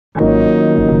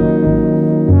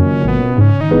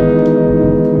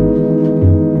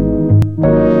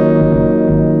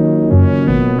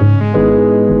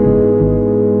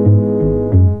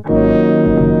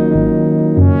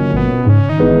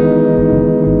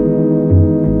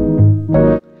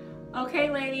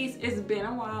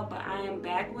a while, but I am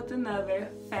back with another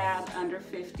Fab Under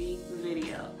 50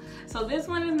 video. So this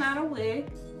one is not a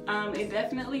wig. It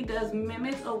definitely does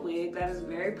mimic a wig that is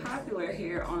very popular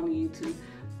here on YouTube,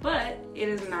 but it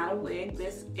is not a wig.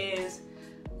 This is,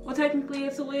 well, technically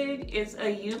it's a wig. It's a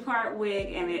U-part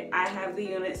wig, and I have the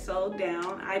unit sewed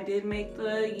down. I did make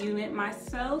the unit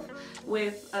myself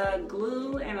with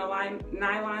glue and a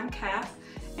nylon cap,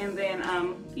 and then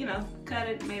you know, cut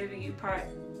it, made it a U-part,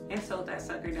 and sewed that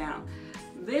sucker down.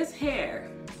 This hair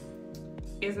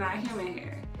is not human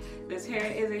hair. This hair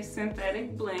is a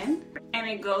synthetic blend, and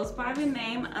it goes by the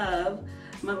name of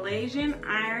Malaysian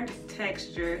Ironed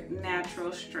Texture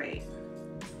Natural Straight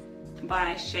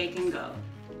by Shake and Go.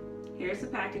 Here's the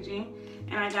packaging,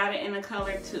 and I got it in the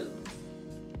color 2.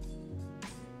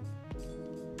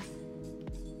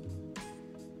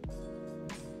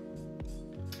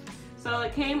 So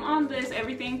it came on this,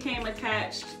 everything came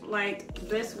attached like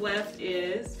this weft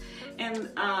is,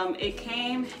 and it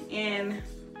came in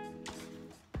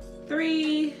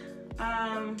 3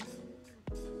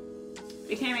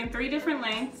 different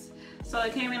lengths. So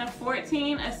it came in a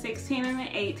 14, a 16, and an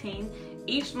 18.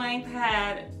 Each length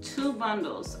had 2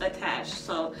 bundles attached.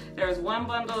 So there's one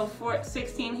bundle of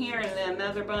 16 here, and then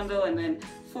another bundle, and then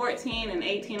 14 and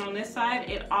 18 on this side.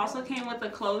 It also came with a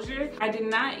closure. I did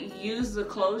not use the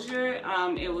closure. I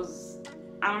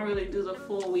don't really do the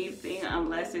full weave thing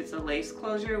unless it's a lace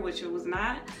closure, which it was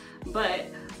not. But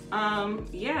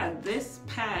yeah, this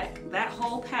pack, that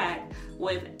whole pack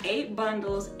with 8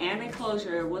 bundles and a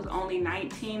closure was only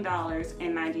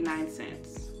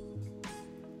 $19.99.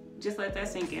 Just let that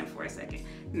sink in for a second.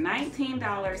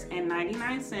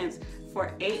 $19.99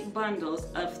 for 8 bundles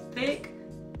of thick,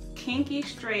 kinky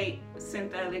straight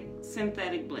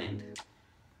synthetic blend.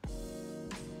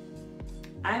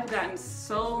 I've gotten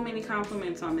so many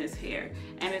compliments on this hair,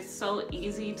 and it's so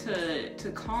easy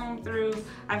to comb through.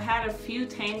 I've had a few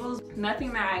tangles,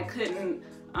 nothing that I couldn't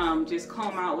just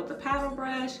comb out with a paddle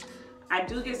brush. I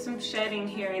do get some shedding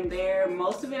here and there.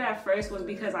 Most of it at first was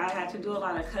because I had to do a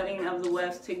lot of cutting of the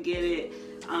wefts to get it,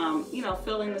 you know,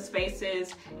 filling the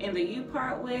spaces in the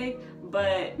U-part wig,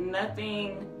 but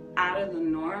nothing out of the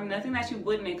norm, nothing that you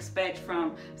wouldn't expect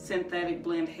from synthetic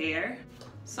blend hair.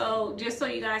 So just so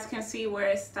you guys can see where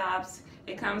it stops,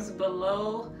 it comes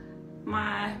below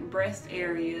my breast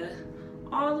area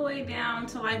all the way down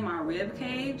to like my rib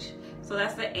cage. So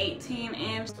that's the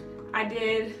 18-inch. I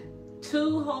did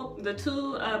the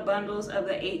two bundles of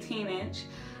the 18-inch.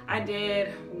 I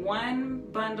did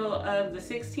 1 bundle of the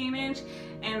 16-inch,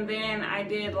 and then I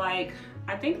did like,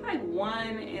 I think like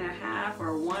 1.5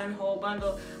 or 1 whole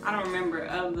bundle, I don't remember,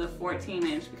 of the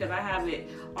 14-inch because I have it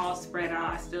all spread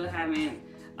out. I still haven't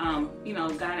you know,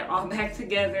 got it all back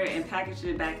together and packaged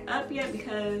it back up yet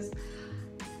because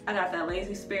I got that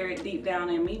lazy spirit deep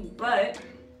down in me. But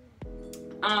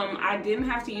I didn't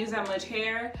have to use that much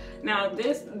hair. Now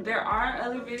there are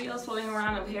other videos floating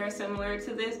around of hair similar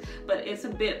to this, but it's a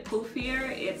bit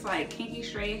poofier. It's like kinky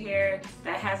straight hair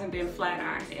that hasn't been flat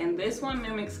ironed, and this one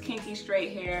mimics kinky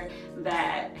straight hair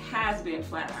that has been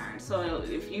flat ironed. So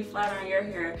if you flat iron your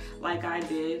hair like I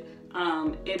did,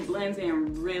 it blends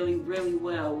in really, really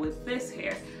well with this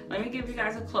hair. Let me give you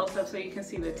guys a close-up so you can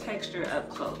see the texture up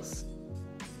close.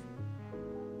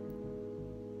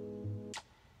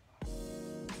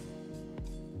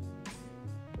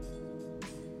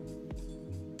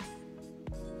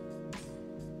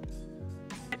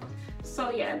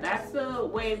 So yeah, that's the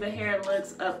way the hair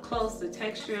looks up close. The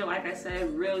texture, like I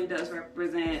said, really does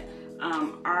represent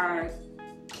our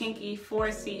kinky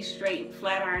 4C straight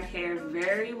flat iron hair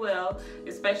very well,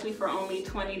 especially for only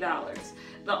 $20.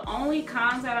 The only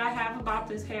cons that I have about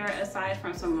this hair, aside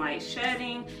from some light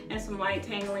shedding and some light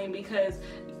tangling, because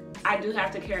I do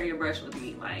have to carry a brush with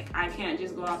me. Like, I can't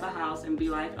just go out the house and be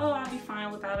like, oh, I'll be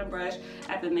fine without a brush.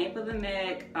 At the nape of the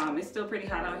neck, it's still pretty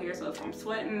hot out here, so if I'm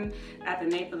sweating at the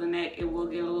nape of the neck, it will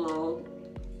get a little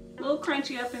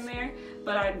crunchy up in there.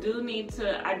 But I do need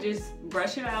to, I just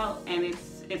brush it out, and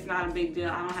it's not a big deal.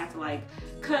 I don't have to like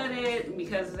cut it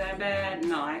because it's that bad.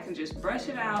 No, I can just brush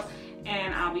it out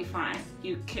and I'll be fine.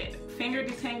 Finger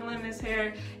detangling this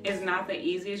hair is not the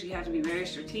easiest. You have to be very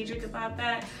strategic about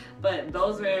that. But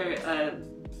those are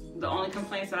the only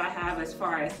complaints that I have as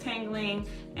far as tangling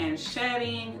and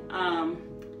shedding.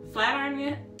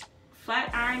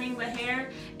 Flat ironing the hair,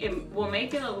 it will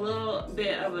make it a little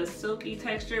bit of a silky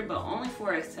texture, but only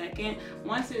for a second.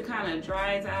 Once it kind of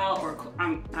dries out, or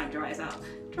dries out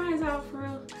for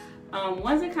real.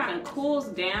 Once it kind of cools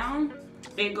down,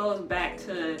 it goes back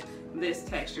to this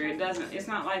texture. It's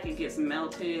not like it gets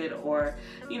melted or,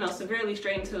 you know, severely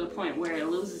straightened to the point where it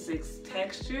loses its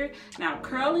texture. Now,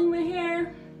 curling the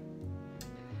hair,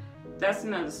 that's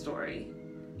another story.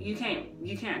 You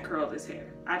can't curl this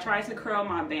hair. I tried to curl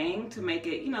my bang to make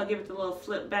it, you know, give it the little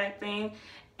flip back thing,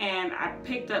 and I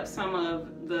picked up some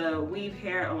of the weave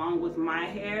hair along with my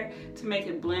hair to make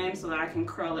it blend so that I can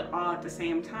curl it all at the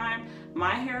same time.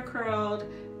 My hair curled,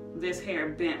 this hair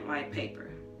bent like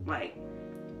paper. Like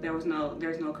there's no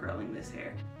curling this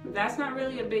hair. That's not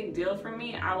really a big deal for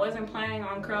me. I wasn't planning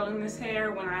on curling this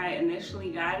hair when I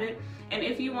initially got it. And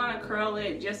if you want to curl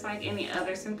it just like any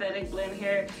other synthetic blend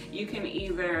hair, you can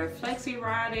either flexi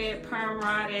rod it, perm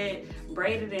rod it,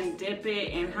 braid it and dip it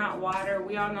in hot water.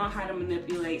 We all know how to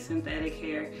manipulate synthetic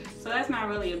hair. So that's not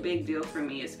really a big deal for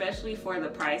me, especially for the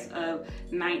price of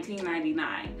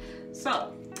 $19.99.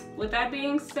 So with that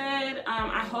being said,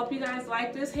 I hope you guys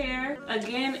like this hair.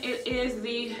 Again, it is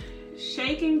the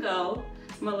Shake and Go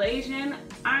Malaysian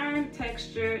Ironed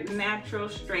Texture Natural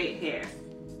Straight Hair.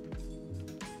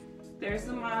 There's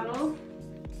the model.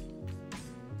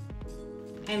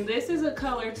 And this is a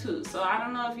color too, so I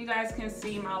don't know if you guys can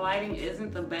see, my lighting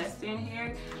isn't the best in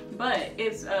here, but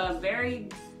it's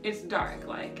it's dark.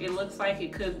 Like, it looks like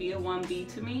it could be a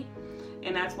 1B to me.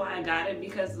 And that's why I got it,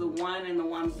 because the 1 and the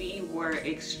 1B were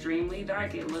extremely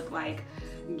dark. It looked like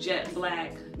jet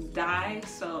black dye,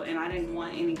 so, and I didn't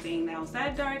want anything that was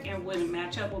that dark and wouldn't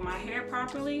match up with my hair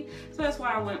properly. So that's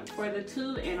why I went for the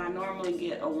 2, and I normally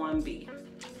get a 1B.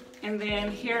 And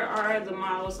then here are the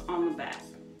models on the back.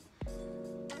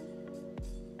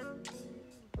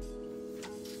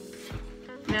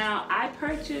 Now I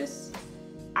purchased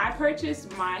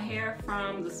my hair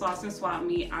from the Sauce and Swap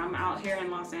Meet. I'm out here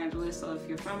in Los Angeles, so if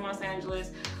you're from Los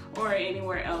Angeles or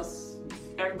anywhere else,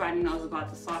 everybody knows about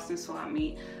the Sauce and Swap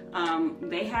Meet.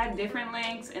 They had different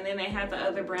lengths, and then they had the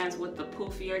other brands with the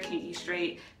poofier kinky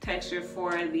straight texture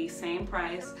for the same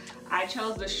price. I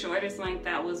chose the shortest length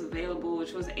that was available,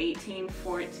 which was 18,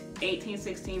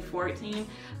 16, 14,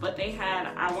 but they had,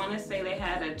 I want to say they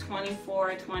had a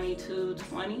 24, 22,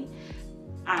 20.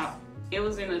 It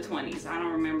was in the 20s, I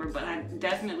don't remember, but I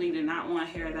definitely did not want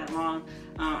hair that long.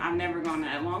 I've never gone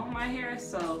that long with my hair,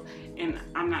 so, and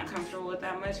I'm not comfortable with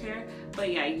that much hair.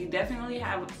 But yeah, you definitely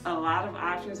have a lot of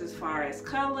options as far as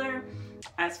color,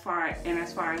 as far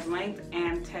as length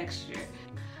and texture.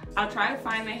 I'll try to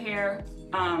find the hair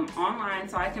online,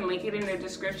 so I can link it in the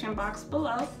description box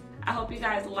below. I hope you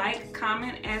guys like,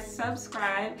 comment, and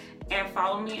subscribe, and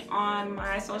follow me on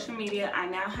my social media. I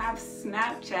now have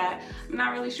Snapchat. I'm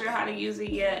not really sure how to use it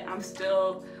yet. I'm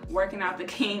still working out the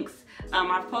kinks.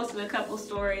 I've posted a couple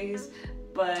stories,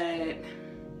 but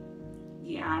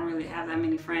yeah, I don't really have that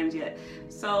many friends yet.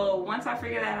 So once I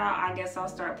figure that out, I guess I'll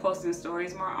start posting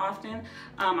stories more often.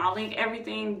 I'll link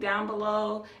everything down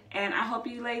below, and I hope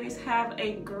you ladies have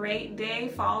a great day.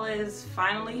 Fall is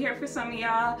finally here for some of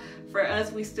y'all. For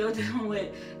us, we still dealing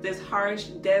with this harsh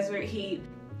desert heat.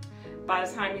 By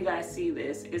the time you guys see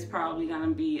this, it's probably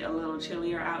gonna be a little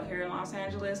chillier out here in Los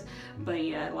Angeles. But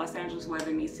yeah, Los Angeles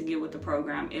weather needs to get with the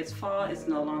program. It's fall, it's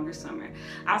no longer summer.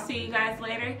 I'll see you guys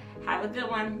later. Have a good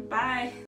one. Bye.